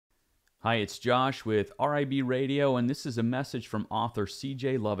Hi, it's Josh with RIB Radio, and this is a message from author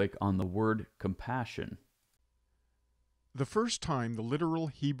C.J. Lovik on the word compassion. The first time the literal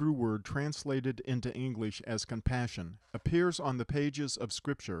Hebrew word translated into English as compassion appears on the pages of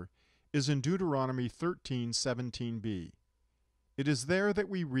Scripture is in Deuteronomy 13:17b. It is there that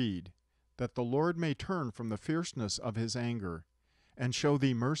we read that the Lord may turn from the fierceness of his anger and show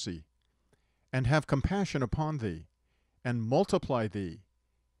thee mercy, and have compassion upon thee, and multiply thee,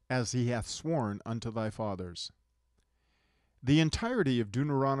 as he hath sworn unto thy fathers. The entirety of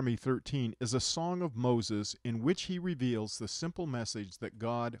Deuteronomy 13 is a song of Moses in which he reveals the simple message that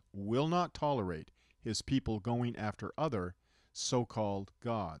God will not tolerate his people going after other so-called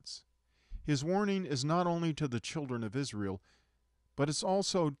gods. His warning is not only to the children of Israel, but it's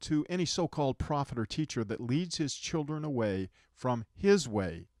also to any so-called prophet or teacher that leads his children away from his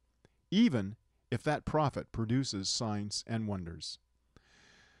way, even if that prophet produces signs and wonders.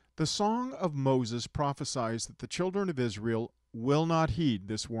 The Song of Moses prophesies that the children of Israel will not heed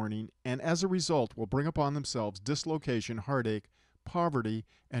this warning, and as a result will bring upon themselves dislocation, heartache, poverty,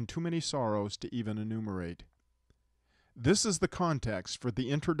 and too many sorrows to even enumerate. This is the context for the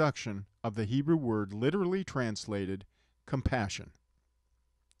introduction of the Hebrew word literally translated compassion.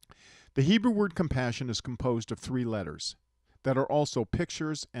 The Hebrew word compassion is composed of three letters that are also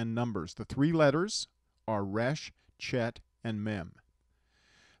pictures and numbers. The three letters are resh, chet, and mem.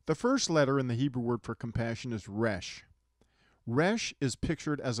 The first letter in the Hebrew word for compassion is resh. Resh is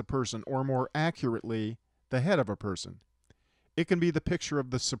pictured as a person, or more accurately, the head of a person. It can be the picture of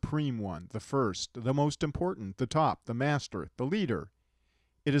the supreme one, the first, the most important, the top, the master, the leader.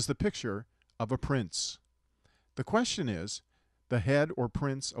 It is the picture of a prince. The question is, the head or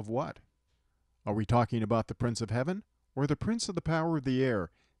prince of what? Are we talking about the prince of heaven, or the prince of the power of the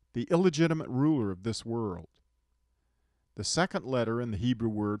air, the illegitimate ruler of this world? The second letter in the Hebrew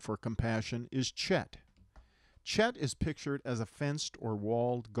word for compassion is chet. Chet is pictured as a fenced or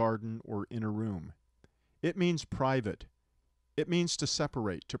walled garden or inner room. It means private. It means to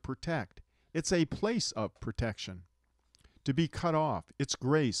separate, to protect. It's a place of protection. To be cut off, it's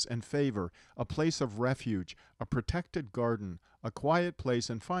grace and favor, a place of refuge, a protected garden, a quiet place,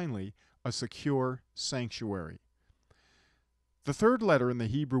 and finally, a secure sanctuary. The third letter in the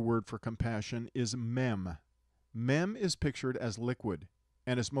Hebrew word for compassion is mem. Mem is pictured as liquid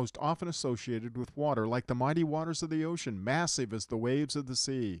and is most often associated with water, like the mighty waters of the ocean, massive as the waves of the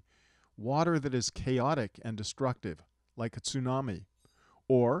sea, water that is chaotic and destructive, like a tsunami.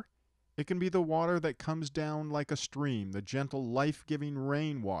 Or it can be the water that comes down like a stream, the gentle, life-giving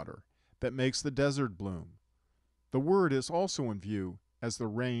rainwater that makes the desert bloom. The word is also in view as the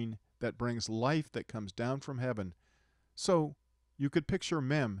rain that brings life that comes down from heaven. So you could picture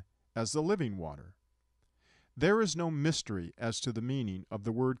mem as the living water. There is no mystery as to the meaning of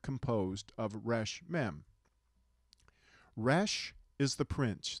the word composed of resh mem. Resh is the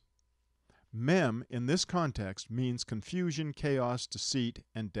prince. Mem in this context means confusion, chaos, deceit,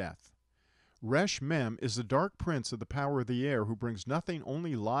 and death. Resh mem is the dark prince of the power of the air who brings nothing,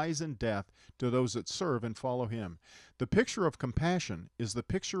 only lies and death to those that serve and follow him. The picture of compassion is the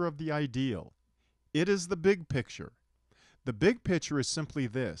picture of the ideal. It is the big picture. The big picture is simply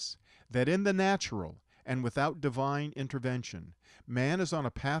this, that in the natural and without divine intervention, man is on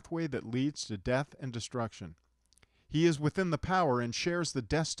a pathway that leads to death and destruction. He is within the power and shares the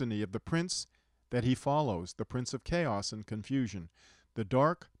destiny of the prince that he follows, the prince of chaos and confusion, the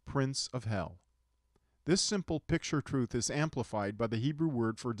dark prince of hell. This simple picture truth is amplified by the Hebrew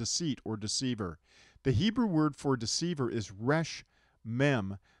word for deceit or deceiver. The Hebrew word for deceiver is resh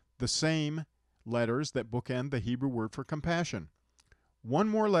mem, the same letters that bookend the Hebrew word for compassion. One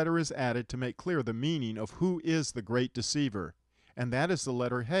more letter is added to make clear the meaning of who is the great deceiver, and that is the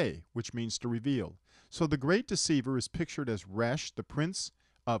letter he, which means to reveal. So the great deceiver is pictured as resh, the prince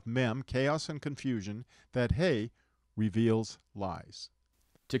of mem, chaos and confusion, that he reveals lies.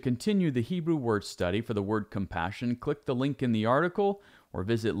 To continue the Hebrew word study for the word compassion, click the link in the article or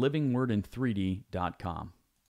visit livingwordin3d.com.